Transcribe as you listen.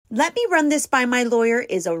Let me run this by my lawyer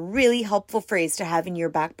is a really helpful phrase to have in your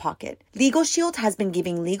back pocket. Legal Shield has been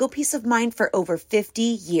giving legal peace of mind for over 50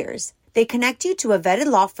 years. They connect you to a vetted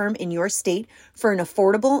law firm in your state for an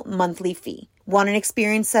affordable monthly fee. Want an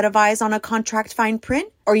experienced set of eyes on a contract fine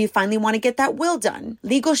print? Or you finally want to get that will done?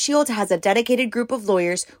 Legal Shield has a dedicated group of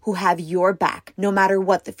lawyers who have your back, no matter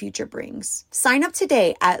what the future brings. Sign up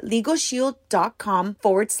today at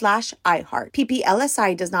LegalShield.com/iHeart.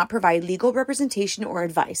 PPLSI does not provide legal representation or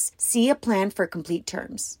advice. See a plan for complete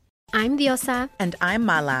terms. I'm Diosa. And I'm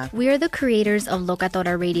Mala. We are the creators of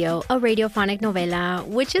Locatora Radio, a radiophonic novela,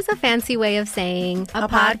 which is a fancy way of saying a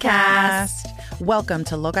podcast. Welcome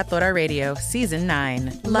to Locatora Radio, Season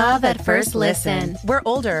 9. Love at First Listen. We're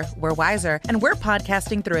older, we're wiser, and we're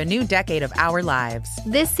podcasting through a new decade of our lives.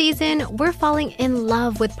 This season, we're falling in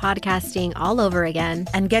love with podcasting all over again.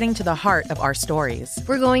 And getting to the heart of our stories.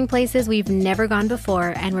 We're going places we've never gone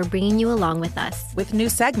before, and we're bringing you along with us. With new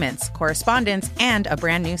segments, correspondence, and a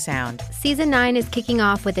brand new sound. Season 9 is kicking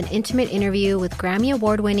off with an intimate interview with Grammy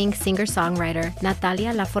Award-winning singer-songwriter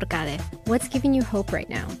Natalia Lafourcade. What's giving you hope right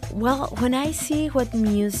now? Well, when I see what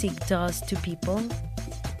music does to people,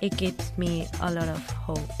 it gives me a lot of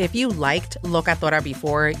hope. If you liked Locatora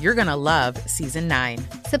before, you're going to love Season 9.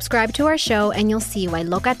 Subscribe to our show and you'll see why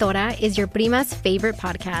Locatora is your prima's favorite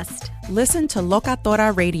podcast. Listen to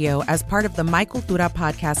Locatora Radio as part of the My Cultura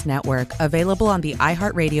Podcast Network, available on the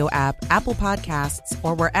iHeartRadio app, Apple Podcasts,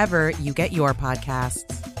 or wherever you get your podcasts.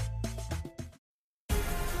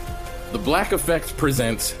 The Black Effect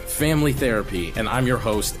presents Family Therapy, and I'm your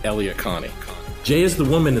host, Elliot Connie. Jay is the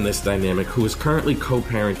woman in this dynamic who is currently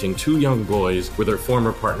co-parenting 2 young boys with her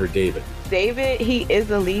former partner, David. David, he is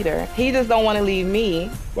a leader. He just don't want to leave me.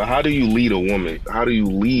 But how do you lead a woman? How do you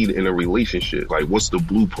lead in a relationship? Like, what's the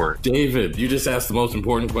blueprint? David, you just asked the most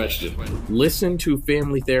important question. Listen to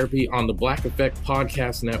Family Therapy on the Black Effect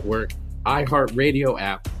Podcast Network, iHeartRadio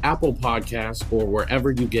app, Apple Podcasts, or wherever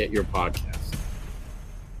you get your podcasts.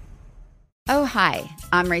 Oh, hi,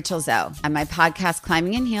 I'm Rachel Zoe, and my podcast,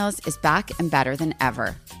 Climbing in Heels, is back and better than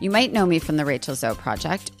ever. You might know me from the Rachel Zoe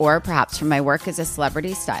Project, or perhaps from my work as a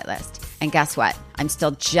celebrity stylist. And guess what? I'm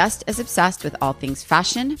still just as obsessed with all things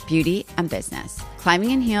fashion, beauty, and business. Climbing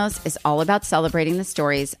in Heels is all about celebrating the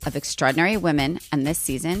stories of extraordinary women, and this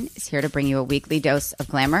season is here to bring you a weekly dose of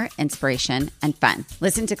glamour, inspiration, and fun.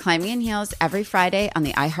 Listen to Climbing in Heels every Friday on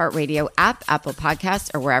the iHeartRadio app, Apple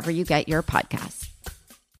Podcasts, or wherever you get your podcasts.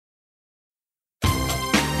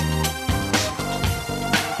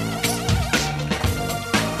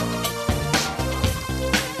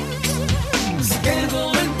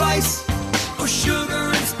 Scandal and vice, or sugar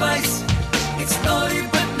and spice. It's naughty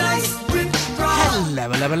but nice with Hello.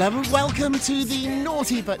 Welcome to the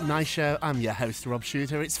Naughty But Nice Show. I'm your host, Rob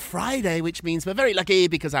Shooter. It's Friday, which means we're very lucky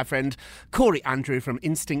because our friend Corey Andrew from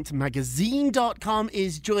InstinctMagazine.com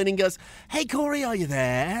is joining us. Hey, Corey, are you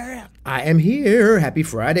there? I am here. Happy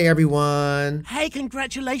Friday, everyone. Hey,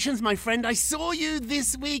 congratulations, my friend. I saw you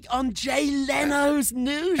this week on Jay Leno's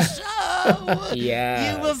new show.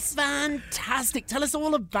 Yeah. You were fantastic. Tell us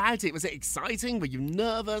all about it. Was it exciting? Were you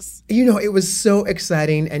nervous? You know, it was so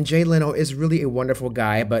exciting, and Jay Leno is really a wonderful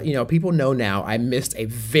guy, but, you know, people know now I missed a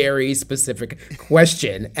very specific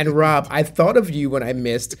question. And Rob, I thought of you when I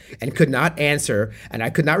missed and could not answer, and I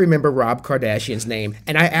could not remember Rob Kardashian's name.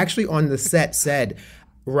 And I actually on the set said,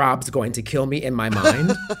 Rob's going to kill me in my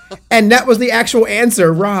mind. And that was the actual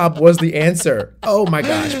answer. Rob was the answer. Oh my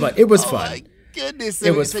gosh, but it was fun. Goodness,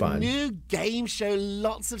 it was it's fun. A new game show,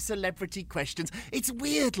 lots of celebrity questions. It's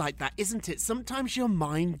weird like that, isn't it? Sometimes your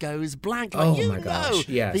mind goes blank. Like, oh my gosh,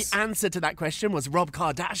 yes. The answer to that question was Rob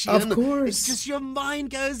Kardashian. Of course. It's just your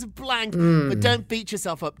mind goes blank. But don't beat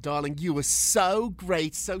yourself up, darling. You were so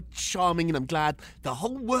great, so charming, and I'm glad the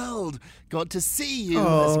whole world got to see you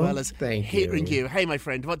as well as hearing you. Hey, my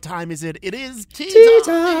friend, what time is it? It is tea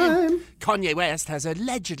time. Kanye West has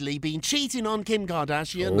allegedly been cheating on Kim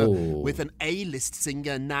Kardashian with an A-list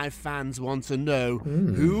singer. Now fans want to know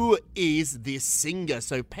who is this singer.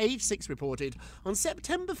 So Page Six reported on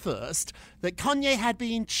September 1st that Kanye had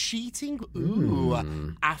been cheating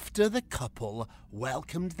after the couple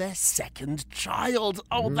welcomed their second child.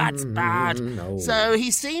 Oh, that's bad. No. So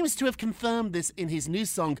he seems to have confirmed this in his new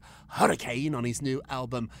song Hurricane on his new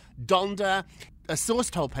album Donda. A source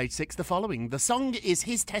told Page Six the following: the song is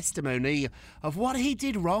his testimony of what he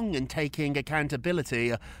did wrong and taking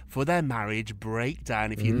accountability for their marriage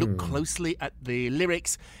breakdown. If you look closely at the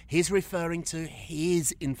lyrics, he's referring to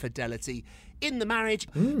his infidelity in the marriage.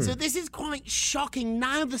 So this is quite shocking.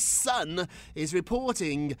 Now the Sun is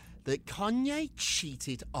reporting that Kanye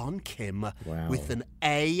cheated on Kim with an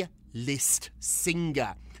A-list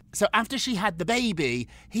singer. So after she had the baby,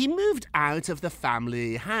 he moved out of the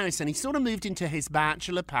family house and he sort of moved into his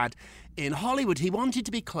bachelor pad in Hollywood. He wanted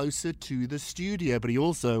to be closer to the studio, but he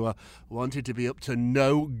also wanted to be up to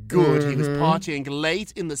no good. He was partying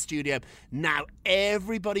late in the studio. Now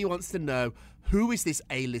everybody wants to know, who is this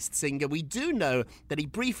A-list singer? We do know that he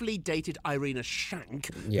briefly dated Irina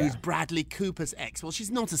Shayk, who's Bradley Cooper's ex. Well,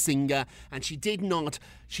 she's not a singer, and she did not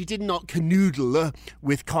canoodle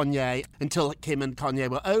with Kanye until Kim and Kanye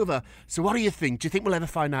were over. So what do you think? Do you think we'll ever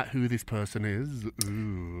find out who this person is?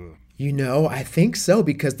 Ooh. You know, I think so,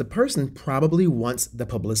 because the person probably wants the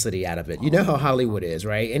publicity out of it. You know how Hollywood is,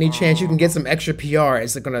 right? Any chance you can get some extra PR,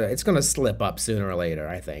 it's gonna slip up sooner or later,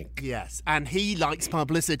 I think. Yes, and he likes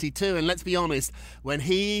publicity too. And let's be honest, when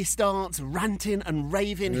he starts ranting and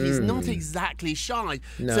raving, he's not exactly shy.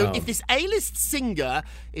 No. So if this A-list singer,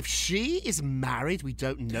 if she is married, we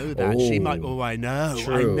don't know that. She might. Oh, I know.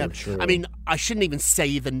 True. I mean, I shouldn't even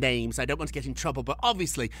say the names. I don't want to get in trouble. But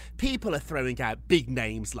obviously, people are throwing out big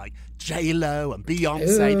names like J-Lo and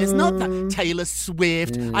Beyonce. There's not that Taylor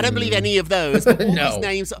Swift. I don't believe any of those. But all these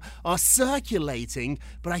names are circulating.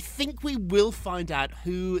 But I think we will find out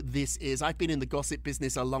who this is. I've been in the gossip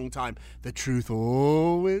business a long time. The truth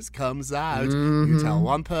always comes out. You tell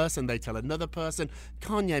one person, they tell another person.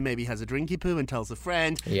 Kanye maybe has a drinky poo and tells a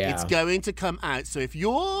friend. It's going to come out. So if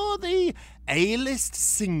you're the A-list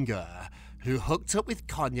singer who hooked up with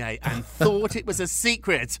Kanye and thought it was a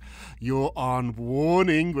secret, you're on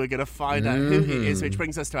warning. We're going to find out who he is, which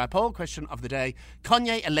brings us to our poll question of the day.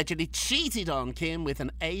 Kanye allegedly cheated on Kim with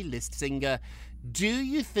an A-list singer. Do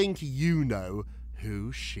you think you know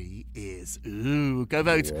who she is? Ooh, go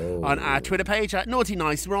vote on our Twitter page at Naughty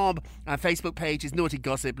Nice Rob. Our Facebook page is Naughty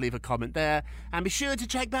Gossip. Leave a comment there. And be sure to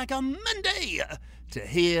check back on Monday to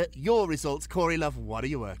hear your results. Corey Love, what are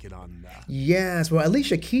you working on? Yes, well,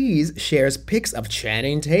 Alicia Keys shares pics of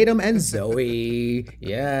Channing Tatum and Zoe.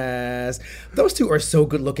 Yes. Those two are so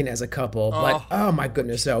good looking as a couple, but oh my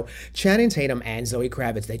goodness. So Channing Tatum and Zoe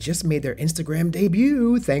Kravitz, they just made their Instagram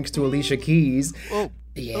debut thanks to Alicia Keys.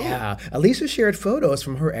 Yeah, Alicia shared photos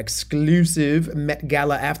from her exclusive Met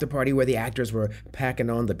Gala after party where the actors were packing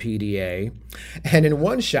on the PDA. And in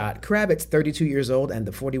one shot, Kravitz, 32 years old, and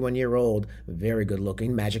the 41-year-old, very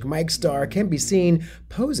good-looking Magic Mike star can be seen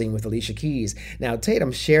posing with Alicia Keys. Now,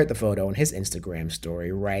 Tatum shared the photo on his Instagram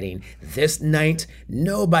story, writing, "This night,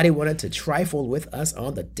 nobody wanted to trifle with us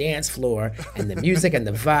on the dance floor, and the music and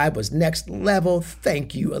the vibe was next level.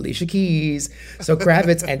 Thank you, Alicia Keys." So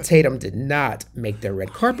Kravitz and Tatum did not make their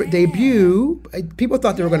red carpet debut. People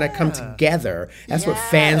thought they were going to come together. That's what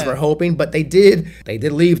fans were hoping, but they did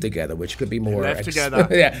leave together, which could be more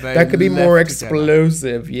that could be more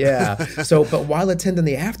explosive. Yeah. So, but while attending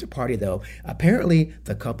the after party though, apparently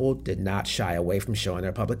the couple did not shy away from showing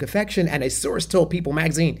their public affection, and a source told People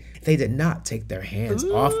magazine they did not take their hands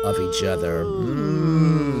off of each other.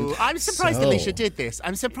 I'm surprised Alicia did this.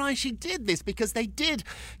 I'm surprised she did this because they did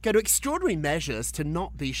go to extraordinary measures to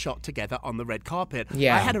not be shot together on the red carpet.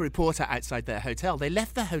 Yeah. I had a reporter outside their hotel. They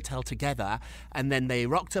left the hotel together and then they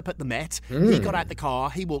rocked up at the Met. He got out the car,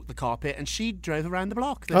 he walked the carpet, and she drove around the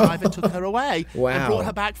block. The driver took her away and brought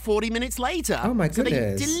her back 40 minutes later. Oh my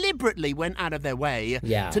goodness. So they deliberately went out of their way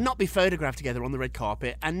to not be photographed together on the red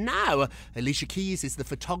carpet. And now Alicia Keys is the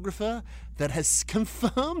photographer that has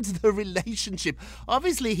confirmed the relationship.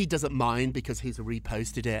 Obviously, he doesn't mind because he's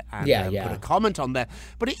reposted it and put a comment on there.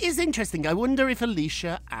 But it is interesting. I wonder if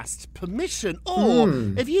Alicia asked permission, or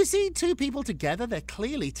if you see two people together, they're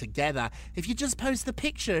clearly together. If you just post the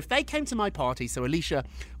picture, if they came to my party, so Alicia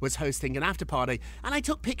was hosting an after party, and I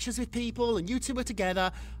took pictures with people and you two were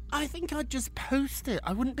together, I think I'd just post it.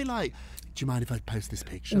 I wouldn't be like, do you mind if I post this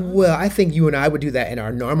picture? Well, I think you and I would do that in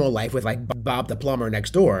our normal life with like Bob the plumber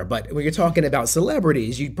next door. But when you're talking about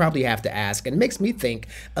celebrities, you probably have to ask. And it makes me think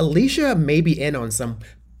Alicia may be in on some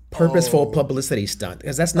purposeful publicity stunt,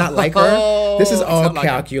 because that's not like her. This is all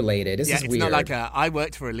calculated. This is weird. It's not like her. I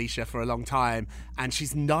worked for Alicia for a long time, and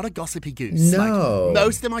she's not a gossipy goose. No. Like,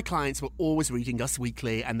 most of my clients were always reading Us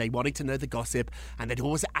Weekly, and they wanted to know the gossip, and they'd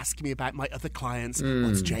always ask me about my other clients.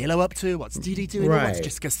 What's J-Lo up to? What's Diddy doing? Right. What's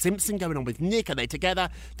Jessica Simpson going on with Nick? Are they together?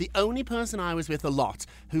 The only person I was with a lot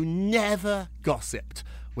who never gossiped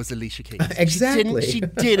was Alicia Keys. Exactly. She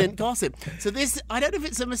didn't gossip. So this, I don't know if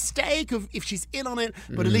it's a mistake of if she's in on it,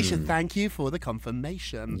 but Alicia, thank you for the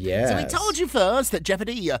confirmation. Yes. So we told you first that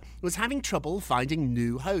Jeopardy was having trouble finding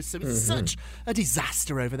new hosts. So it's such a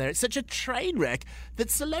disaster over there. It's such a train wreck that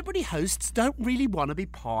celebrity hosts don't really want to be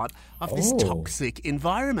part of this toxic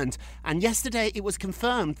environment. And yesterday it was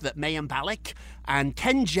confirmed that Mayim Bialik and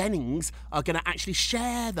Ken Jennings are going to actually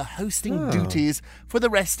share the hosting duties for the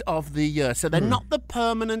rest of the year. So they're not the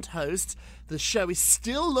permanent permanent host. The show is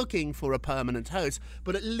still looking for a permanent host,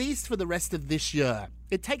 but at least for the rest of this year.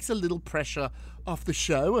 It takes a little pressure off the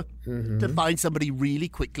show to find somebody really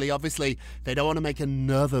quickly. Obviously, they don't want to make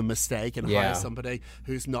another mistake and hire somebody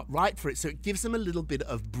who's not right for it. So it gives them a little bit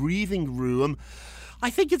of breathing room.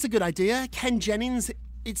 I think it's a good idea. Ken Jennings,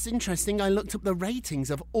 it's interesting. I looked up the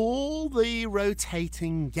ratings of all the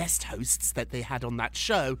rotating guest hosts that they had on that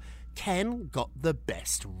show. Ken got the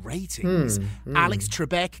best ratings. Alex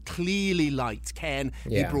Trebek clearly liked Ken.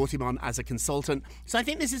 He brought him on as a consultant. So I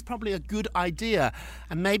think this is probably a good idea.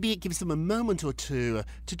 And maybe it gives them a moment or two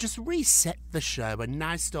to just reset the show and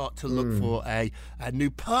now start to look for a new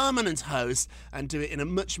permanent host and do it in a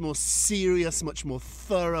much more serious, much more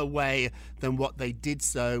thorough way than what they did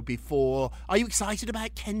so before. Are you excited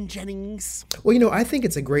about Ken Jennings? Well, I think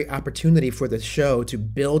it's a great opportunity for the show to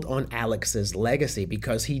build on Alex's legacy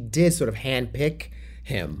because he did sort of handpick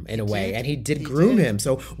him in a way, and he did groom him.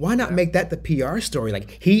 So why not make that the PR story?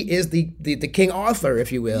 Like, he is the King Arthur,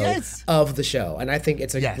 if you will, of the show. And I think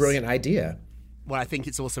it's a brilliant idea. Well, I think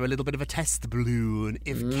it's also a little bit of a test balloon.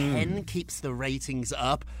 If Ken keeps the ratings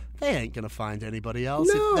up, they ain't going to find anybody else.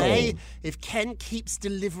 No. If Ken keeps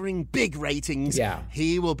delivering big ratings,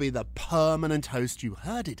 he will be the permanent host. You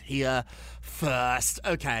heard it here first.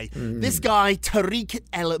 Okay, this guy, Tariq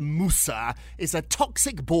El Moussa, is a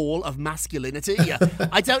toxic ball of masculinity.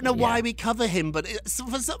 I don't know why we cover him, but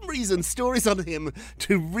for some reason, stories on him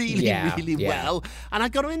do really well. And I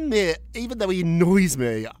got to admit, even though he annoys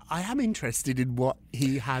me, I am interested in what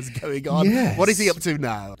he has going on. Yes. What is he up to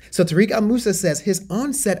now? So Tariq El Moussa says his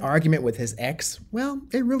on-set argument with his ex, well,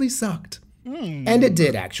 it really sucked. And it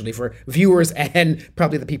did, actually, for viewers and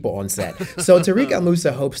probably the people on set. So Tariq El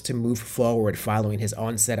Moussa hopes to move forward following his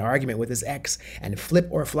on-set argument with his ex and flip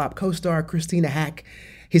or flop co-star Christina Hack.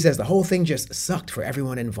 He says the whole thing just sucked for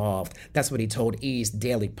everyone involved. That's what he told E's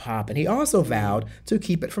Daily Pop, and he also vowed to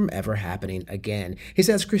keep it from ever happening again. He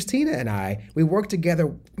says, Christina and I, we worked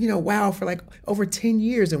together, for like over 10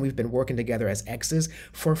 years, and we've been working together as exes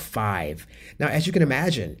for 5. Now, as you can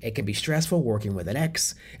imagine, it can be stressful working with an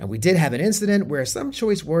ex, and we did have an incident where some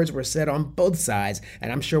choice words were said on both sides, and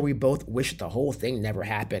I'm sure we both wish the whole thing never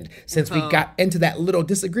happened. Since we got into that little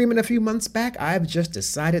disagreement a few months back, I've just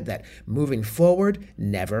decided that moving forward,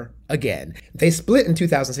 never again. They split in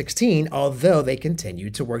 2016, although they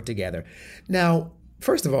continued to work together. Now,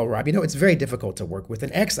 first of all, Rob, it's very difficult to work with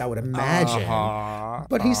an ex, I would imagine.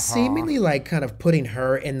 But he's seemingly like kind of putting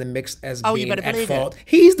her in the mix as being at fault.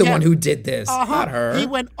 He's the one who did this, not her. He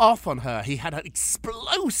went off on her. He had an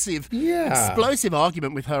explosive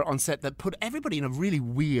argument with her on set that put everybody in a really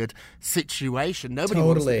weird situation. Nobody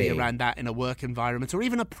wants to be around that in a work environment or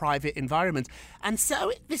even a private environment. And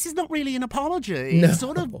so this is not really an apology. No. He's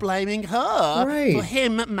sort of blaming her for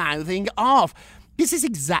him mouthing off. This is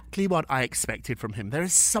exactly what I expected from him. There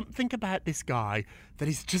is something about this guy that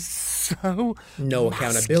is just so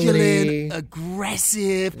accountability,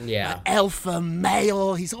 aggressive, alpha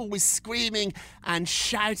male. He's always screaming and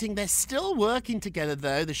shouting. They're still working together,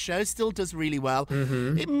 though. The show still does really well.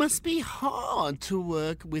 It must be hard to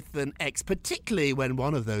work with an ex, particularly when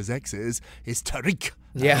one of those exes is Tariq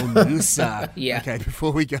El Moussa. Okay,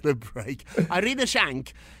 before we go to break, Irina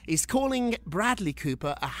Shank is calling Bradley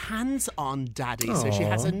Cooper a hands-on daddy. Aww. So she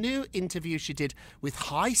has a new interview she did with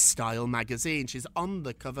High Style magazine. She's on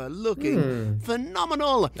the cover looking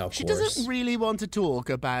phenomenal. She doesn't really want to talk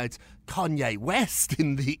about Kanye West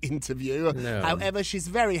in the interview. No. However, she's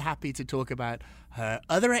very happy to talk about her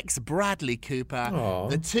other ex, Bradley Cooper. Aww.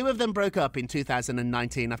 The two of them broke up in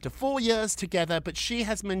 2019 after 4 years together, but she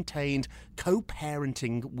has maintained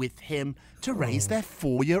co-parenting with him to raise their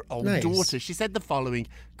 4-year-old daughter. She said the following,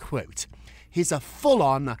 quote, "He's a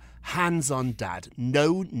full-on, hands-on dad,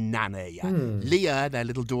 no nanny. Leah, their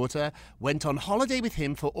little daughter, went on holiday with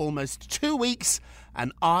him for almost 2 weeks,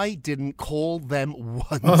 and I didn't call them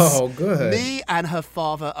once. Oh, good. Me and her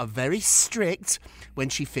father are very strict. When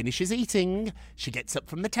she finishes eating, she gets up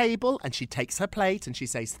from the table and she takes her plate and she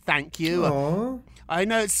says, thank you." Aww. I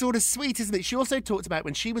know, it's sort of sweet, isn't it? She also talked about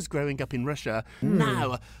when she was growing up in Russia.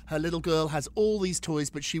 Now, her little girl has all these toys,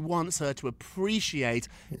 but she wants her to appreciate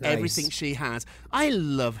everything she has. I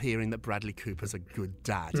love hearing that Bradley Cooper's a good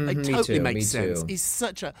dad. It totally makes sense. He's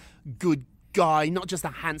such a good guy, not just a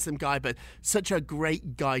handsome guy, but such a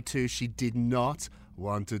great guy too. She did not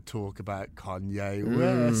want to talk about Kanye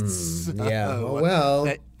West.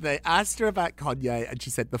 So they asked her about Kanye and she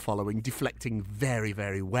said the following, deflecting very,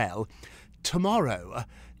 very well. "Tomorrow,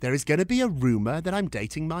 there is going to be a rumor that I'm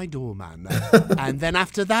dating my doorman. And then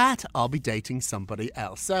after that, I'll be dating somebody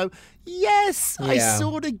else." So, yes, I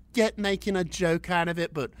sort of get making a joke out of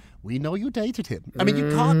it, but we know you dated him. I mean,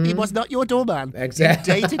 you can't, he was not your doorman.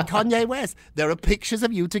 Exactly. You dated Kanye West. There are pictures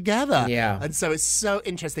of you together. Yeah. And so it's so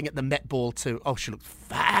interesting at the Met Ball too. Oh, she looked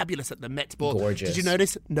fabulous at the Met Ball. Gorgeous. Did you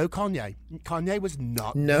notice? No Kanye. Kanye was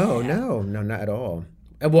not No, there. no, not at all.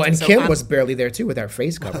 Well, and So Kim was barely there too with her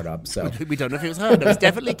face covered up. So we don't know if it was her. No, it was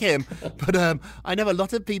definitely Kim. But I know a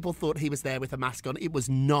lot of people thought he was there with a mask on. It was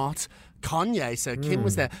not Kanye. So Kim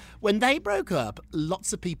was there. When they broke up,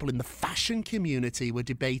 lots of people in the fashion community were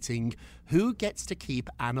debating who gets to keep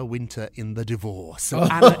Anna Wintour in the divorce. So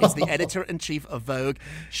Anna is the editor-in-chief of Vogue.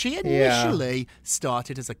 She initially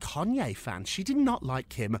started as a Kanye fan. She did not like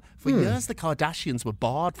Kim. For years, the Kardashians were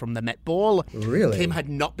barred from the Met Ball. Really? Kim had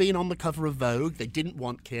not been on the cover of Vogue. They didn't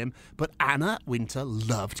want Kim. But Anna Wintour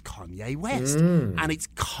loved Kanye West. And it's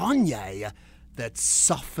Kanye that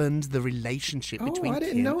softened the relationship between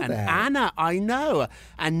Kim and Anna. I know.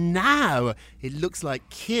 And now it looks like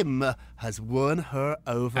Kim has won her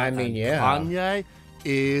over. Kanye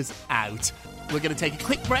is out. We're going to take a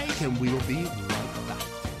quick break and we will be right back.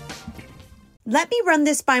 Let me run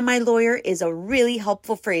this by my lawyer is a really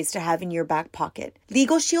helpful phrase to have in your back pocket.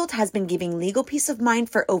 Legal Shield has been giving legal peace of mind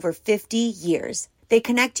for over 50 years. They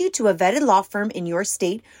connect you to a vetted law firm in your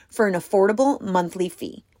state for an affordable monthly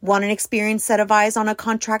fee. Want an experienced set of eyes on a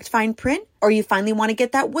contract fine print? Or you finally want to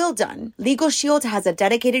get that will done? Legal Shield has a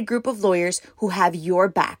dedicated group of lawyers who have your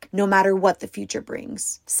back, no matter what the future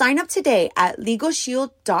brings. Sign up today at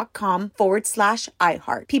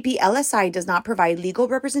LegalShield.com/iHeart. PPLSI does not provide legal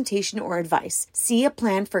representation or advice. See a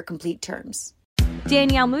plan for complete terms.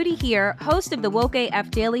 Danielle Moody here, host of the Woke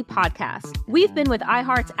AF Daily podcast. We've been with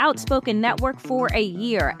iHeart's Outspoken Network for a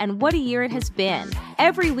year, and what a year it has been.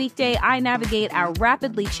 Every weekday, I navigate our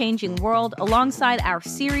rapidly changing world alongside our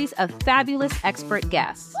series of fabulous expert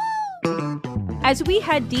guests. As we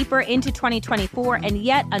head deeper into 2024 and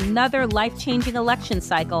yet another life-changing election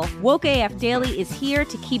cycle, Woke AF Daily is here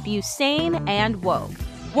to keep you sane and woke.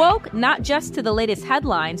 Woke not just to the latest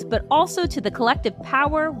headlines, but also to the collective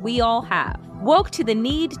power we all have. Woke to the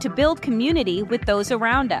need to build community with those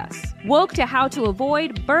around us. Woke to how to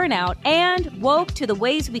avoid burnout, and woke to the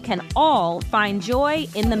ways we can all find joy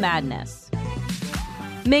in the madness.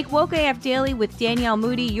 Make Woke AF Daily with Danielle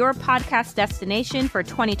Moody your podcast destination for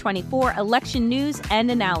 2024 election news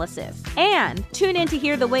and analysis. And tune in to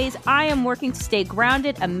hear the ways I am working to stay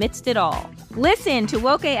grounded amidst it all. Listen to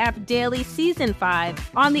Woke AF Daily Season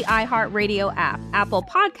 5 on the iHeartRadio app, Apple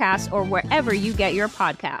Podcasts, or wherever you get your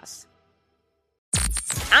podcasts.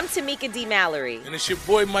 I'm Tamika D. Mallory. And it's your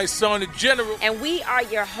boy, my son, the General. And we are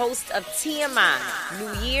your hosts of TMI.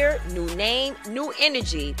 New year, new name, new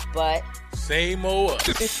energy, but same old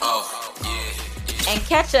us. Oh, yeah. And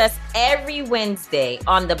catch us every Wednesday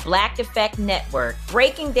on the Black Effect Network,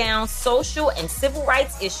 breaking down social and civil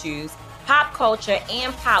rights issues, pop culture,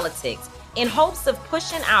 and politics in hopes of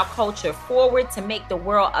pushing our culture forward to make the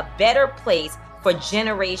world a better place for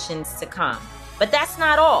generations to come. But that's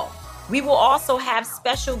not all. We will also have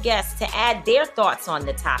special guests to add their thoughts on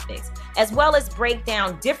the topics, as well as break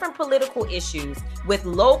down different political issues with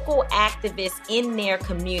local activists in their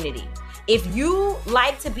community. If you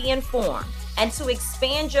like to be informed and to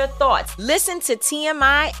expand your thoughts, listen to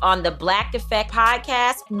TMI on the Black Effect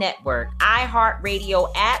Podcast Network,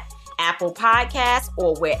 iHeartRadio app, Apple Podcasts,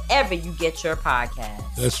 or wherever you get your podcasts.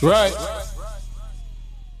 That's right.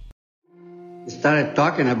 We started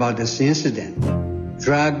talking about this incident.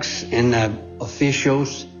 Drugs and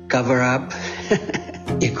officials cover up.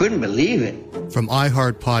 You couldn't believe it. From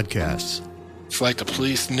iHeart Podcasts. It's like the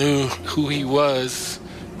police knew who he was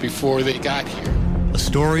before they got here. A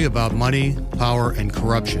story about money, power, and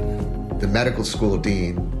corruption. The medical school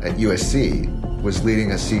dean at USC was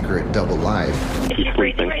leading a secret double life. Is she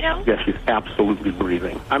breathing right now? Yes, she's absolutely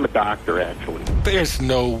breathing. I'm a doctor, actually. There's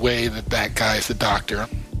no way that guy's a doctor.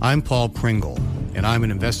 I'm Paul Pringle, and I'm an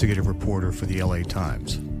investigative reporter for the LA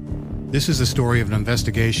Times. This is the story of an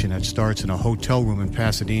investigation that starts in a hotel room in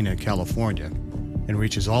Pasadena, California, and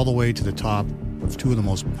reaches all the way to the top of two of the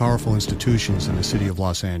most powerful institutions in the city of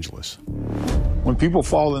Los Angeles. When people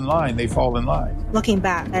fall in line, they fall in line. Looking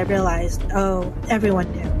back, I realized,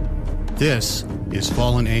 everyone knew. This is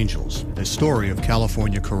Fallen Angels, a story of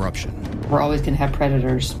California corruption. We're always going to have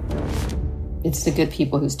predators. It's the good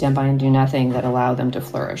people who stand by and do nothing that allow them to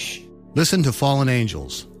flourish. Listen to Fallen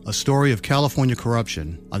Angels, a story of California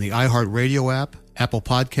corruption on the iHeartRadio app, Apple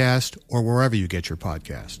Podcast, or wherever you get your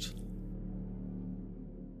podcasts.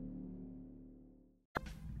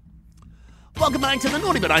 Welcome back to the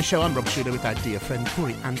Naughty But Nice Show. I'm Rob Shuter with our dear friend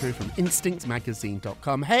Corey Andrew from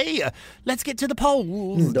InstinctMagazine.com. Hey, let's get to the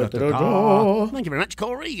polls. Thank you very much,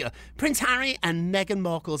 Corey. Prince Harry and Meghan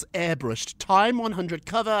Markle's airbrushed Time 100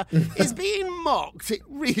 cover is being mocked. It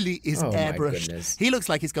really is airbrushed. He looks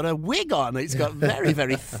like he's got a wig on. He's got very,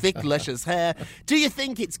 very thick, luscious hair. Do you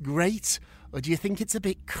think it's great? Or do you think it's a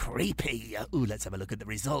bit creepy? Ooh, let's have a look at the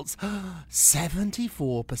results.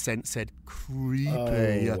 74% said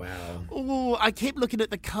creepy. Oh, wow. Oh, I keep looking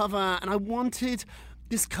at the cover, and I wanted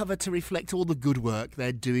this cover to reflect all the good work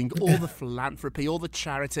they're doing, all the philanthropy, all the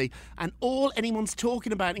charity, and all anyone's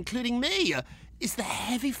talking about, including me, is the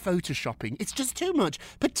heavy photoshopping. It's just too much,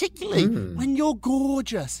 particularly when you're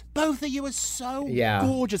gorgeous. Both of you are so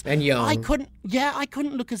gorgeous. And young. I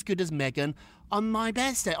couldn't look as good as Meghan on my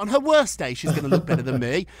best day. On her worst day, she's going to look better than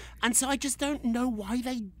me. And so I just don't know why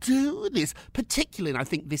they do this. Particularly, and I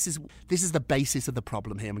think this is the basis of the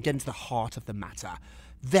problem here. I'm getting to the heart of the matter.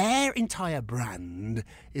 Their entire brand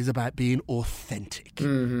is about being authentic.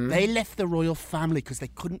 They left the royal family because they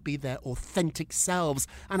couldn't be their authentic selves.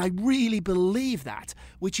 And I really believe that,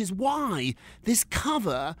 which is why this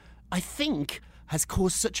cover, I think, has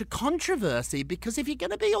caused such a controversy, because if you're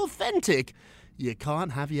going to be authentic, you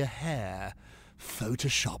can't have your hair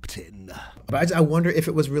photoshopped in. But I wonder if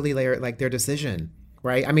it was really their decision.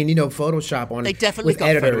 Right? I mean, Photoshop on they definitely with got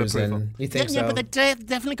editors, photo approval. and you think so? Yeah, but they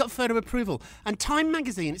definitely got photo approval. And Time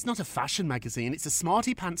magazine, it's not a fashion magazine, it's a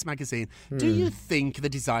smarty pants magazine. Do you think the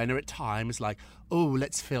designer at Time was like, oh,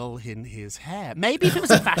 let's fill in his hair? Maybe if it was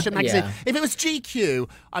a fashion magazine, if it was GQ,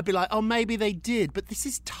 I'd be like, oh, maybe they did. But this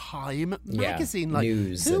is Time magazine. Like,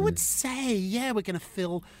 news. Who would say, we're going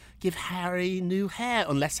to give Harry new hair,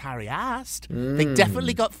 unless Harry asked. They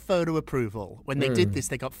definitely got photo approval. When they did this,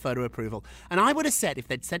 they got photo approval. And I would have said, if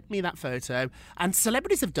they'd sent me that photo, and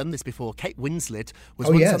celebrities have done this before. Kate Winslet was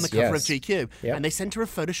once on the cover of GQ, and they sent her a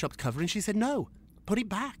photoshopped cover, and she said, no, put it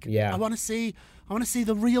back. I want to see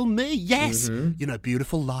the real me. Yes.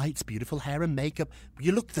 Beautiful lights, beautiful hair and makeup.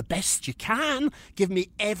 You look the best you can. Give me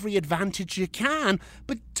every advantage you can.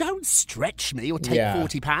 But don't stretch me or take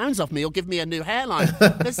 40 pounds off me or give me a new hairline.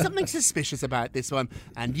 There's something suspicious about this one.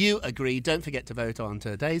 And you agree. Don't forget to vote on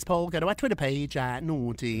today's poll. Go to our Twitter page at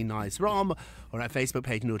Naughty Nice Rom or our Facebook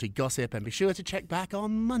page Naughty Gossip. And be sure to check back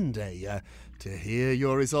on Monday to hear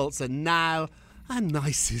your results. And now, our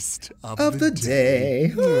nicest of the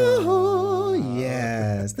day. Oh,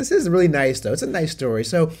 yes. This is really nice, though. It's a nice story.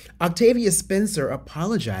 So, Octavia Spencer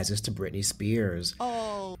apologizes to Britney Spears.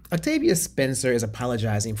 Oh. Octavia Spencer is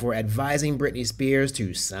apologizing for advising Britney Spears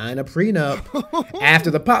to sign a prenup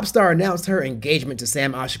after the pop star announced her engagement to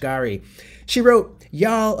Sam Asghari. She wrote,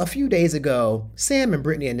 y'all, a few days ago, Sam and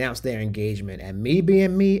Britney announced their engagement, and me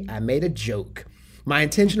being me, I made a joke. My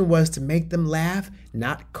intention was to make them laugh,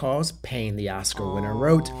 not cause pain, the Oscar winner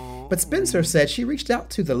wrote. But Spencer said she reached out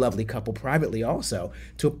to the lovely couple privately also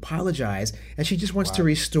to apologize, and she just wants to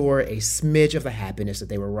restore a smidge of the happiness that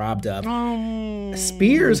they were robbed of.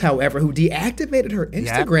 Spears, however, who deactivated her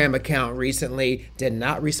Instagram account recently, did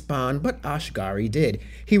not respond, but Asghari did.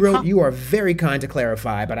 He wrote, you are very kind to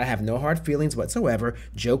clarify, but I have no hard feelings whatsoever.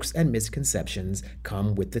 Jokes and misconceptions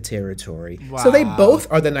come with the territory. Wow. So they both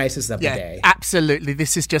are the nicest of the day. Absolutely.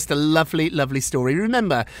 This is just a lovely, lovely story.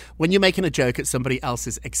 Remember, when you're making a joke at somebody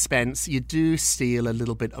else's expense, you do steal a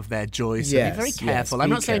little bit of their joy. So be very careful.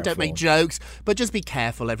 I'm not saying don't make jokes, but just be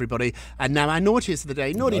careful, everybody. And now our naughtiest of the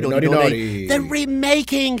day, naughty. They're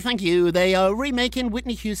remaking, thank you, they are remaking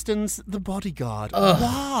Whitney Houston's The Bodyguard.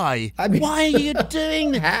 Why? Why are you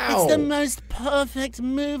doing this? How? It's the most perfect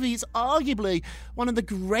movie. It's arguably one of the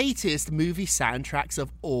greatest movie soundtracks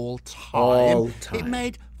of all time. It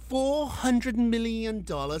made $400 million.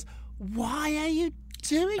 Why are you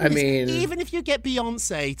doing this? Even if you get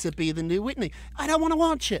Beyonce to be the new Whitney, I don't want to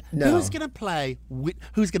watch it. No. Who's going to play?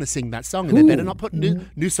 Who's going to sing that song? And they better not put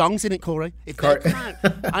new songs in it, Corey.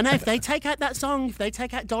 I know if they take out that song, if they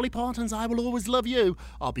take out Dolly Parton's I Will Always Love You,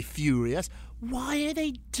 I'll be furious. Why are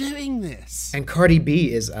they doing this? And Cardi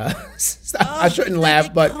B is, I shouldn't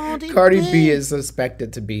laugh, but Cardi B is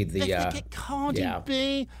suspected to be the... They get Cardi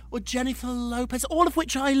B or Jennifer Lopez, all of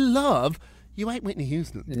which I love. You ain't Whitney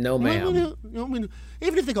Houston. No, ma'am.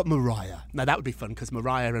 Even if they got Mariah. Now, that would be fun because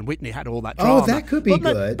Mariah and Whitney had all that drama. Oh, that could be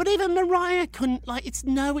good. But even Mariah couldn't,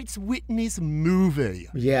 it's Whitney's movie.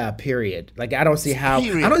 Yeah, period. I don't see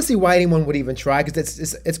I don't see why anyone would even try, because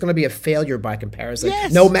it's going to be a failure by comparison.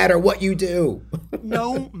 Yes. No matter what you do.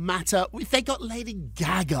 No matter. If they got Lady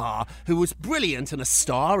Gaga, who was brilliant, and A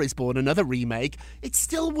Star Is Born, another remake, it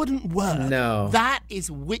still wouldn't work. No. That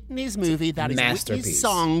is Whitney's movie. That is masterpiece. Whitney's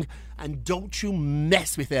song. and don't you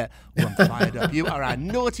mess with it or I'm fired up. You are our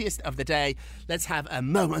naughtiest of the day. Let's have a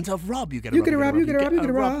moment of Rob. You get a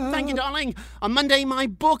Rob. Thank you, darling. On Monday, my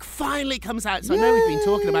book finally comes out. So I know we've been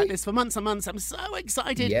talking about this for months and months. I'm so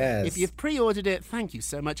excited. Yes. If you've pre-ordered it, thank you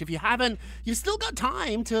so much. If you haven't, you've still got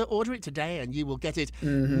time to order it today and you will get it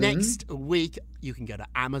next week. You can go to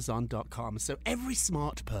Amazon.com. So every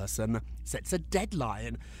smart person sets a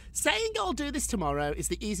deadline. Saying I'll do this tomorrow is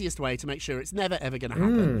the easiest way to make sure it's never, ever going to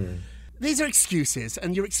happen. These are excuses,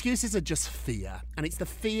 and your excuses are just fear. And it's the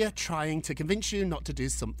fear trying to convince you not to do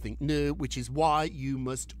something new, which is why you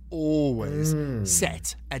must always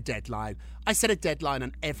set a deadline. I set a deadline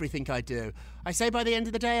on everything I do. I say by the end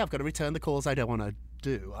of the day, I've got to return the calls I don't want to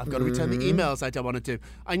do. I've got to return the emails I don't want to do.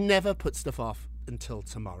 I never put stuff off until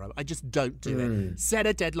tomorrow. I just don't do it. Set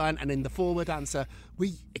a deadline, and in the forward answer,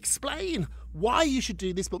 we explain why you should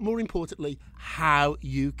do this, but more importantly, how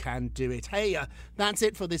you can do it. Hey, that's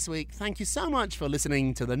it for this week. Thank you so much for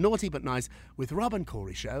listening to the Naughty But Nice with Rob and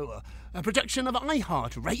Corey show, a production of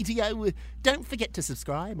iHeartRadio. Don't forget to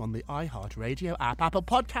subscribe on the iHeartRadio app, Apple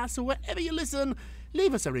Podcasts, or wherever you listen.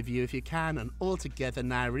 Leave us a review if you can, and all together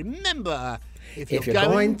now, remember, if you're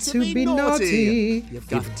going to be naughty, you've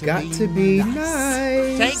got to be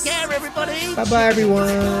nice. Take care, everybody. Bye-bye,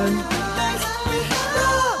 everyone.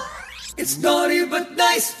 It's Naughty But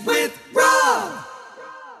Nice with Rob.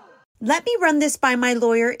 Let me run this by my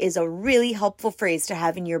lawyer is a really helpful phrase to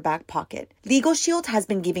have in your back pocket. Legal Shield has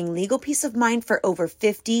been giving legal peace of mind for over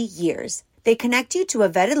 50 years. They connect you to a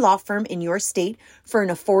vetted law firm in your state for an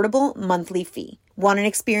affordable monthly fee. Want an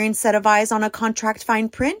experienced set of eyes on a contract fine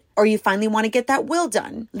print? Or you finally want to get that will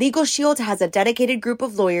done? Legal Shield has a dedicated group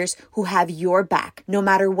of lawyers who have your back, no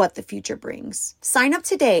matter what the future brings. Sign up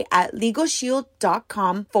today at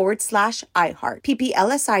LegalShield.com/iHeart.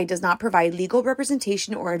 PPLSI does not provide legal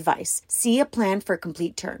representation or advice. See a plan for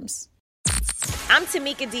complete terms. I'm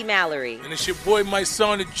Tamika D. Mallory. And it's your boy, my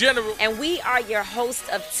son, the General. And we are your hosts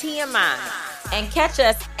of TMI. And catch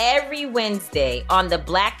us every Wednesday on the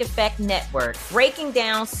Black Effect Network, breaking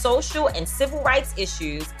down social and civil rights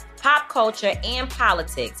issues, pop culture, and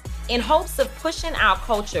politics in hopes of pushing our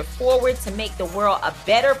culture forward to make the world a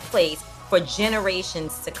better place for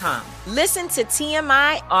generations to come. Listen to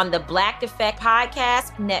TMI on the Black Effect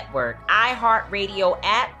Podcast Network, iHeartRadio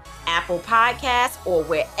app, Apple Podcasts, or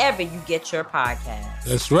wherever you get your podcasts.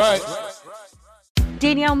 That's right.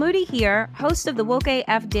 Danielle Moody here, host of the Woke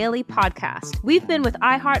AF Daily podcast. We've been with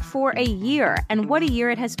iHeart for a year, and what a year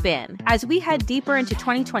it has been. As we head deeper into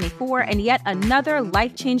 2024 and yet another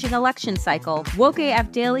life-changing election cycle, Woke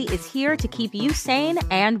AF Daily is here to keep you sane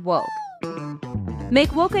and woke.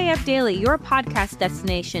 Make Woke AF Daily your podcast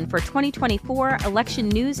destination for 2024 election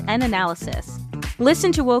news and analysis.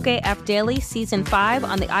 Listen to Woke AF Daily Season 5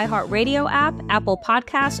 on the iHeartRadio app, Apple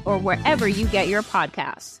Podcasts, or wherever you get your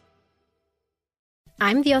podcasts.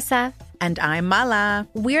 I'm Diosa. And I'm Mala.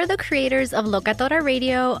 We're the creators of Locatora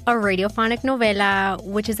Radio, a radiophonic novela,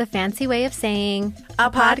 which is a fancy way of saying a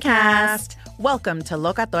podcast. Welcome to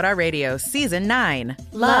Locatora Radio Season 9.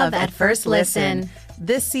 Love at First Listen.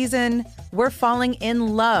 This season, we're falling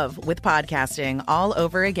in love with podcasting all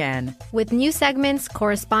over again. With new segments,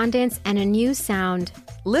 correspondence, and a new sound.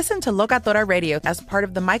 Listen to Locatora Radio as part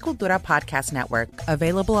of the My Cultura Podcast Network,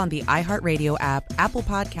 available on the iHeartRadio app, Apple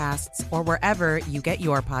Podcasts, or wherever you get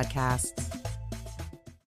your podcasts.